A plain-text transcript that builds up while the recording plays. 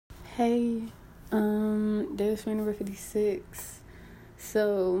Hey, Davis Ray number 56.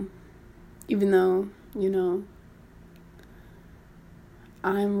 So, even though,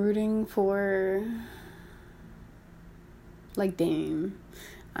 I'm rooting for, Dame.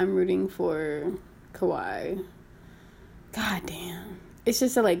 I'm rooting for Kawhi. God damn. It's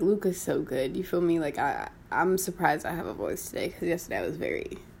just that, Luka's so good. You feel me? I'm surprised I have a voice today, because yesterday I was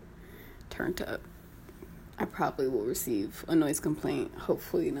very turned up. I probably will receive a noise complaint.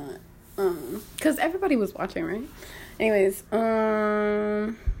 Hopefully not. Because everybody was watching, right? Anyways, what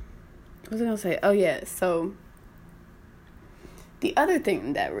was I gonna say? Oh, yeah, so the other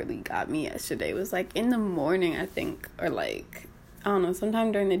thing that really got me yesterday was, in the morning, I think, or, I don't know,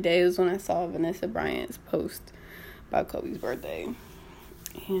 sometime during the day was when I saw Vanessa Bryant's post about Kobe's birthday.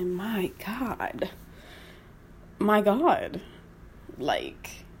 And my God,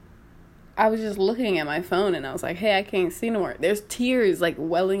 I was just looking at my phone and I was like, hey, I can't see no more. There's tears,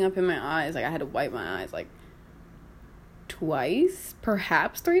 welling up in my eyes. I had to wipe my eyes, twice,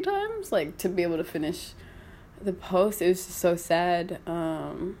 perhaps 3 times, to be able to finish the post. It was just so sad.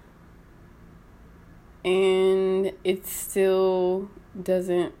 And it still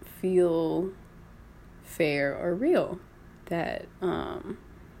doesn't feel fair or real that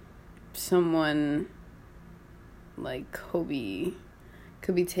someone like Kobe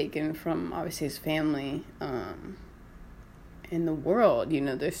could be taken from, obviously, his family in the world.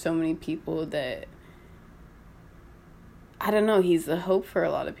 There's so many people that, I don't know, he's a hope for a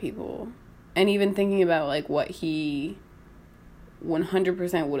lot of people. And even thinking about, what he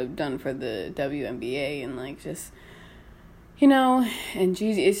 100% would have done for the WNBA and, just, and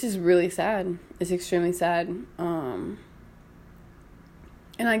geez, it's just really sad. It's extremely sad. And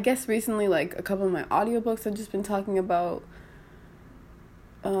I guess recently, a couple of my audiobooks have just been talking about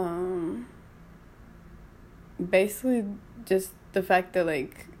basically just the fact that,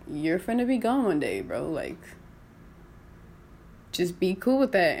 you're finna be gone one day, bro. Just be cool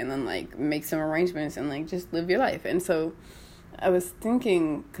with that and then, make some arrangements and, just live your life. And so I was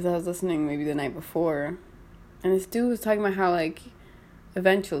thinking, because I was listening maybe the night before, and this dude was talking about how,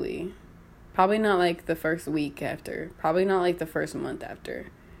 eventually, probably not, the first week after, probably not, the first month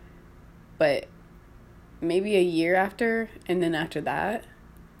after, but maybe a year after, and then after that,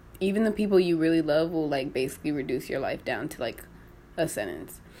 even the people you really love will, basically reduce your life down to, a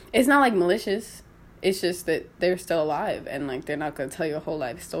sentence. It's not, malicious. It's just that they're still alive, and, they're not going to tell you a whole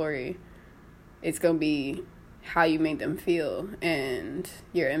life story. It's going to be how you made them feel and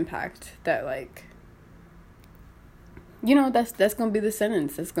your impact that, that's going to be the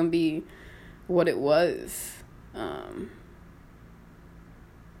sentence. That's going to be what it was.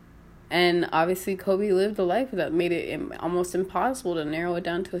 And obviously Kobe lived a life that made it almost impossible to narrow it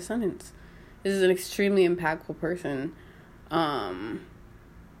down to a sentence. This is an extremely impactful person. Not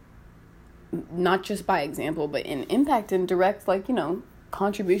just by example, but in impact and direct,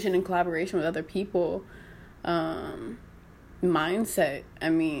 contribution and collaboration with other people. Mindset. I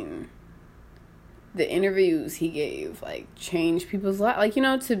mean, the interviews he gave, changed people's lives.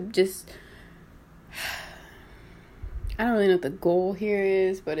 To just... I don't really know what the goal here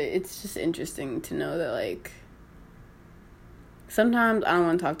is, but it's just interesting to know that, sometimes I don't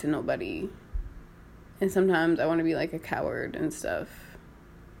want to talk to nobody. And sometimes I want to be, a coward and stuff.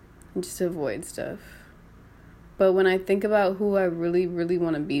 And just avoid stuff. But when I think about who I really, really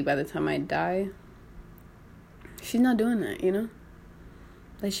want to be by the time I die, she's not doing that,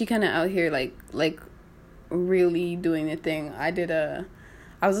 she kind of out here, really doing the thing. I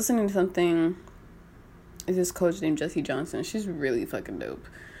was listening to something... It's this coach named Jessie Johnson. She's really fucking dope.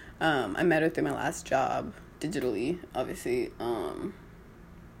 I met her through my last job, digitally, obviously.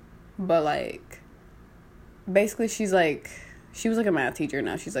 But, basically she was, a math teacher.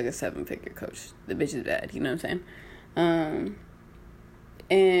 Now she's, a 7-figure coach. The bitch is bad, you know what I'm saying?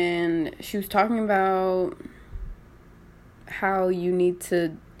 And she was talking about how you need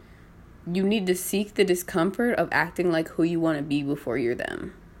to seek the discomfort of acting like who you want to be before you're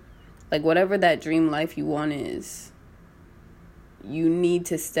them. Whatever that dream life you want is, you need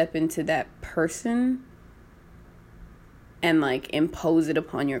to step into that person and, impose it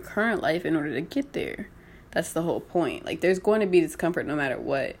upon your current life in order to get there. That's the whole point. There's going to be discomfort no matter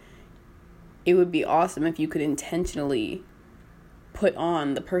what. It would be awesome if you could intentionally put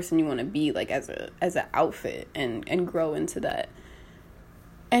on the person you want to be, as an outfit and grow into that.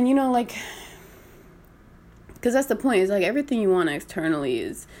 And, because that's the point. It's, everything you want externally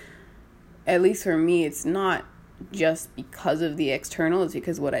is... At least for me, it's not just because of the external. It's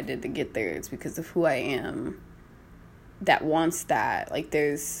because of what I did to get there. It's because of who I am that wants that.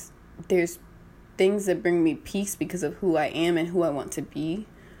 There's things that bring me peace because of who I am and who I want to be.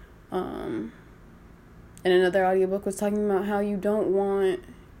 And another audiobook was talking about how you don't want,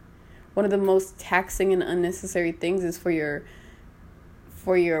 one of the most taxing and unnecessary things is for your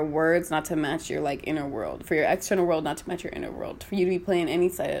words not to match your like inner world, for your external world not to match your inner world, for you to be playing any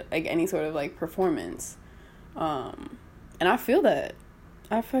side, like any sort of like performance. And I feel that.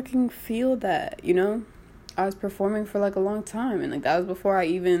 I fucking feel that, you know? I was performing for like a long time, and like that was before I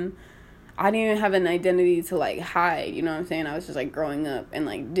didn't even have an identity to like hide, you know what I'm saying? I was just like growing up and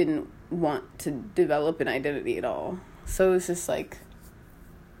like didn't want to develop an identity at all. So it's just like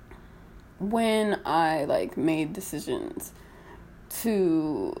when I like made decisions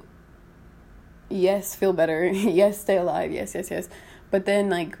to yes, feel better, yes, stay alive, yes, but then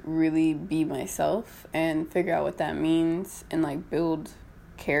like really be myself and figure out what that means and like build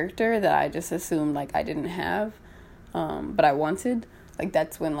character that I just assumed like I didn't have, but I wanted, like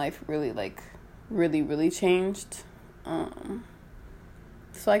that's when life really like really changed.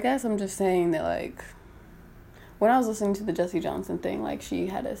 So I guess I'm just saying that like when I was listening to the Jesse Johnson thing, like she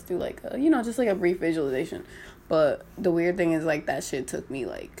had us do like a, just like a brief visualization, but the weird thing is like that shit took me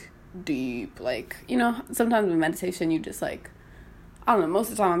like deep, like sometimes with meditation you just like, I don't know, most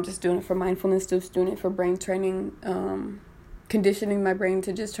of the time I'm just doing it for mindfulness, just doing it for brain training, conditioning my brain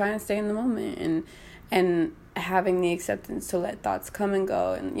to just try and stay in the moment and having the acceptance to let thoughts come and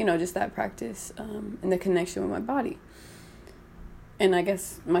go, and just that practice, and the connection with my body and I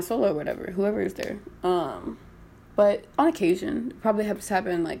guess my soul or whatever, whoever is there. But on occasion, probably has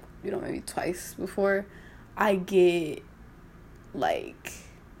happened like maybe twice before, I get like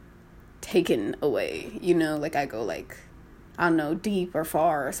taken away, like I go like, I don't know, deep or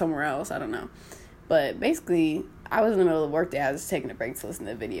far or somewhere else, I don't know. But basically I was in the middle of the workday, I was just taking a break to listen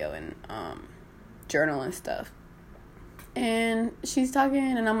to the video and journal and stuff, and she's talking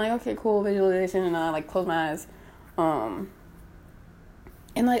and I'm like, okay, cool, visualization, and I like close my eyes,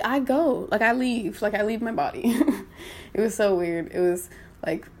 and like I leave my body. It was so weird. It was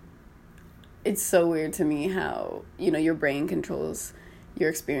like, it's so weird to me how your brain controls your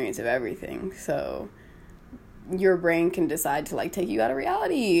experience of everything. So your brain can decide to like take you out of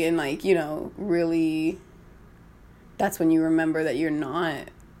reality, and like really, that's when you remember that you're not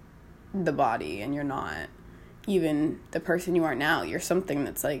the body and you're not even the person you are now. You're something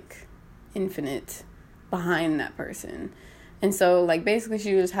that's like infinite behind that person. And so like basically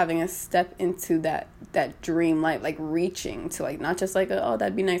she was having us step into that dream life, like reaching to like not just like oh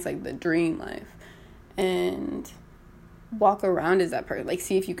that'd be nice, like the dream life, and walk around as that person, like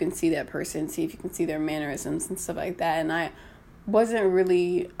see if you can see that person, see if you can see their mannerisms and stuff like that. And I wasn't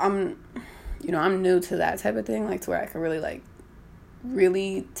really, I'm new to that type of thing, like to where I could really like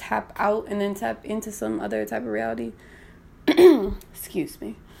really tap out and then tap into some other type of reality. Excuse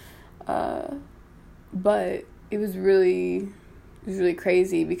me. But it was really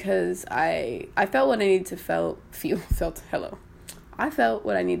crazy because I felt what I needed to felt I felt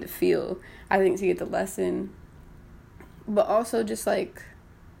what I needed to feel, I think, to get the lesson. But also just like,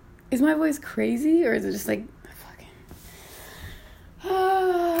 is my voice crazy or is it just like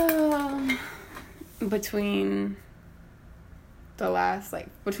fucking between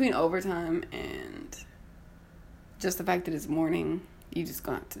overtime and just the fact that it's morning, you just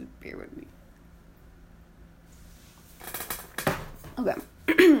gonna have to bear with me. Okay.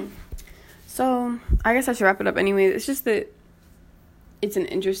 So I guess I should wrap it up anyway. It's just that it's an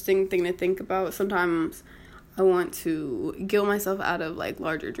interesting thing to think about. Sometimes I want to guilt myself out of like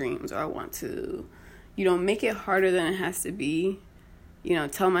larger dreams, or I want to, make it harder than it has to be.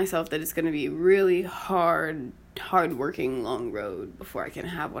 Tell myself that it's going to be really hard working, long road before I can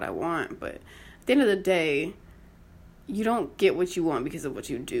have what I want. But at the end of the day, you don't get what you want because of what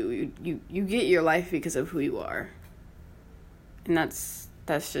you do. You get your life because of who you are. And that's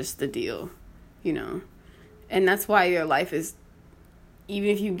just the deal, And that's why your life is, even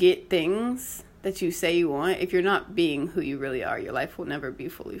if you get things that you say you want, if you're not being who you really are, your life will never be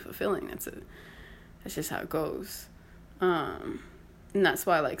fully fulfilling. That's just how it goes. And that's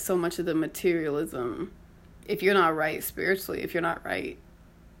why like so much of the materialism, if you're not right spiritually, if you're not right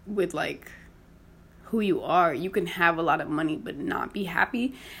with like who you are, you can have a lot of money but not be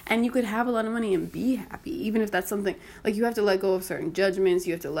happy, and you could have a lot of money and be happy, even if that's something like you have to let go of certain judgments,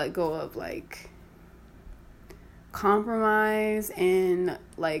 you have to let go of like compromise and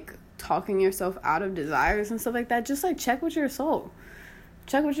like talking yourself out of desires and stuff like that. Just like check with your soul,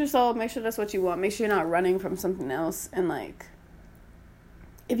 make sure that's what you want, make sure you're not running from something else. And like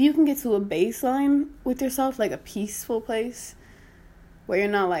if you can get to a baseline with yourself, like a peaceful place where you're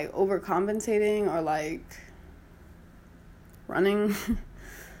not like overcompensating or like running,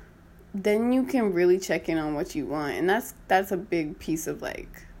 then you can really check in on what you want. And that's a big piece of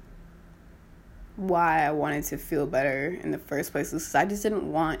like why I wanted to feel better in the first place was 'cause I just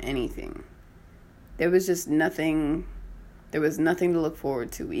didn't want anything. There was just nothing. There was nothing to look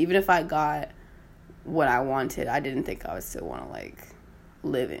forward to. Even if I got what I wanted, I didn't think I would still want to, like,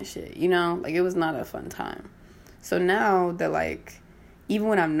 live and shit, you know? Like, it was not a fun time. So now that, like, even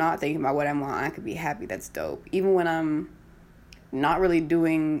when I'm not thinking about what I want, I could be happy. That's dope. Even when I'm not really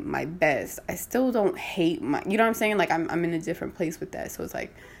doing my best, I still don't hate my, you know what I'm saying? Like, I'm in a different place with that. So it's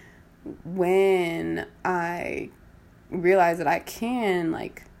like, when I realize that I can,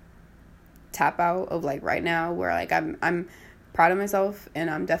 like, tap out of, like, right now, where, like, I'm proud of myself, and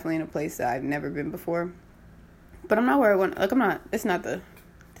I'm definitely in a place that I've never been before, but I'm not where I want. Like, it's not the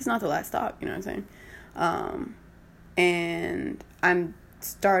last stop, you know what I'm saying? And I'm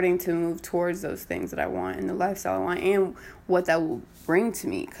starting to move towards those things that I want and the lifestyle I want and what that will bring to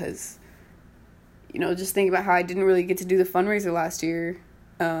me, because, you know, just think about how I didn't really get to do the fundraiser last year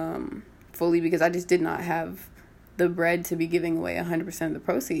fully because I just did not have the bread to be giving away 100% of the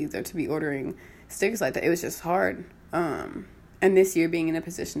proceeds or to be ordering stickers like that. It was just hard. And this year being in a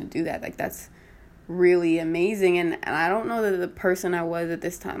position to do that, like, that's really amazing. And I don't know that the person I was at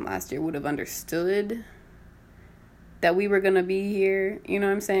this time last year would have understood that we were going to be here, you know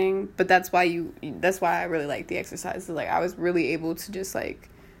what I'm saying? But that's why I really like the exercise. So, like, I was really able to just, like,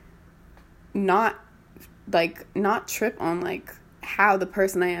 not trip on, like, how the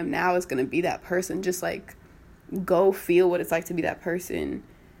person I am now is going to be that person. Just, like, go feel what it's like to be that person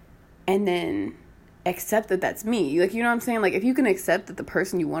and then accept that that's me. Like, you know what I'm saying? Like, if you can accept that the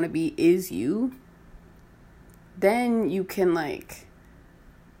person you want to be is you, then you can, like,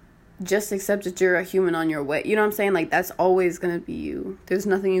 just accept that you're a human on your way. You know what I'm saying? Like, that's always going to be you. There's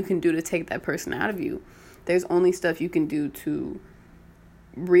nothing you can do to take that person out of you. There's only stuff you can do to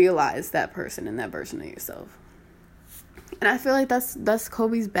realize that person and that version of yourself. And I feel like that's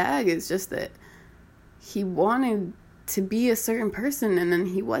Kobe's bag. It's just that he wanted to be a certain person and then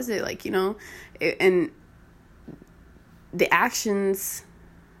he wasn't, like, you know, and the actions,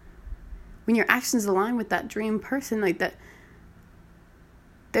 when your actions align with that dream person, like that,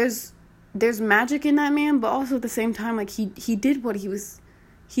 there's magic in that man, but also at the same time, like, he did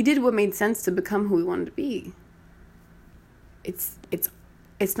what made sense to become who he wanted to be. It's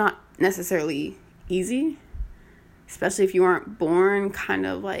not necessarily easy, especially if you aren't born kind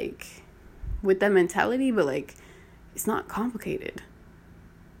of, like, with that mentality, but, like, it's not complicated.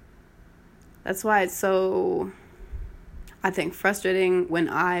 That's why it's so, I think, frustrating when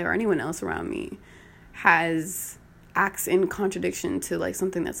I or anyone else around me acts in contradiction to, like,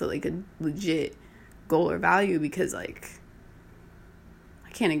 something that's, like, a legit goal or value, because, like, I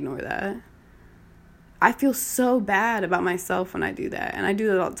can't ignore that. I feel so bad about myself when I do that, and I do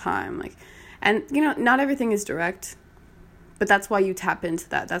that all the time. Like, and, you know, not everything is direct, but that's why you tap into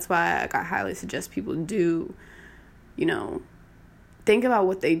that. That's why I highly suggest people do, you know, think about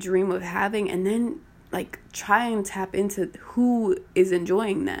what they dream of having, and then, like, try and tap into who is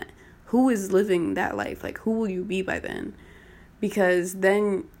enjoying that. Who is living that life? Like, who will you be by then? Because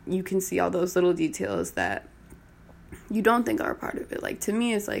then you can see all those little details that you don't think are a part of it. Like, to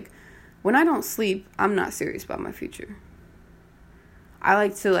me, it's like, when I don't sleep, I'm not serious about my future. I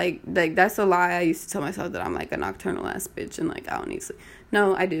like to, like, that's a lie I used to tell myself, that I'm, like, a nocturnal ass bitch and, like, I don't need sleep.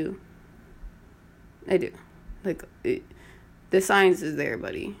 No, I do. Like, the science is there,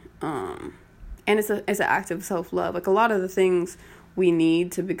 buddy. And it's an act of self-love. Like, a lot of the things we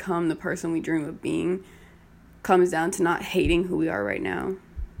need to become the person we dream of being comes down to not hating who we are right now.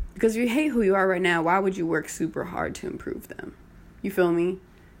 Because if you hate who you are right now, why would you work super hard to improve them? You feel me?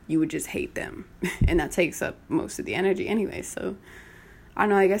 You would just hate them. And that takes up most of the energy anyway. So, I don't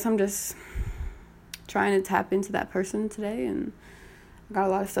know, I guess I'm just trying to tap into that person today. And I got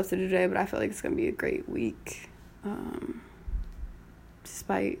a lot of stuff to do today, but I feel like it's going to be a great week.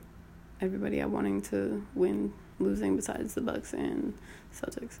 Despite everybody wanting to win, losing besides the Bucks and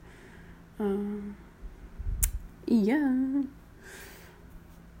Celtics. Yeah.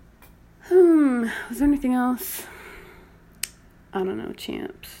 Was there anything else? I don't know,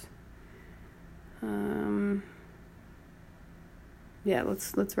 champs. Yeah,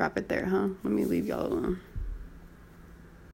 let's wrap it there, huh? Let me leave y'all alone.